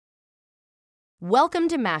Welcome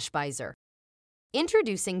to Mashvisor.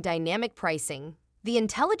 Introducing dynamic pricing, the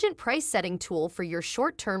intelligent price setting tool for your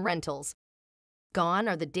short-term rentals. Gone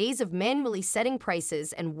are the days of manually setting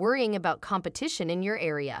prices and worrying about competition in your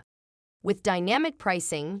area. With dynamic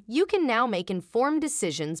pricing, you can now make informed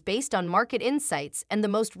decisions based on market insights and the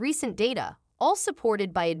most recent data, all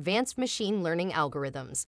supported by advanced machine learning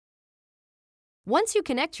algorithms. Once you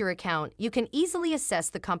connect your account, you can easily assess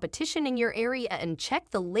the competition in your area and check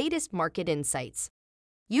the latest market insights.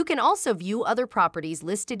 You can also view other properties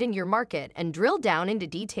listed in your market and drill down into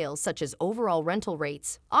details such as overall rental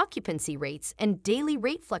rates, occupancy rates, and daily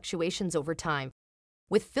rate fluctuations over time.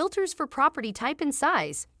 With filters for property type and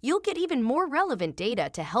size, you'll get even more relevant data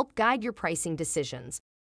to help guide your pricing decisions.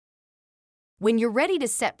 When you're ready to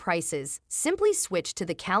set prices, simply switch to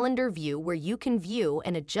the calendar view where you can view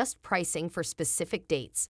and adjust pricing for specific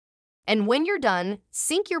dates. And when you're done,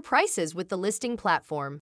 sync your prices with the listing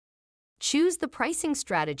platform. Choose the pricing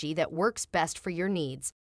strategy that works best for your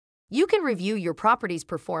needs. You can review your property's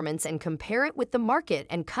performance and compare it with the market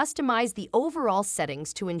and customize the overall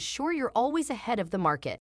settings to ensure you're always ahead of the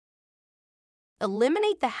market.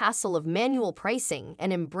 Eliminate the hassle of manual pricing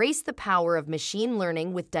and embrace the power of machine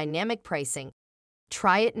learning with dynamic pricing.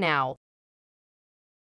 Try it now.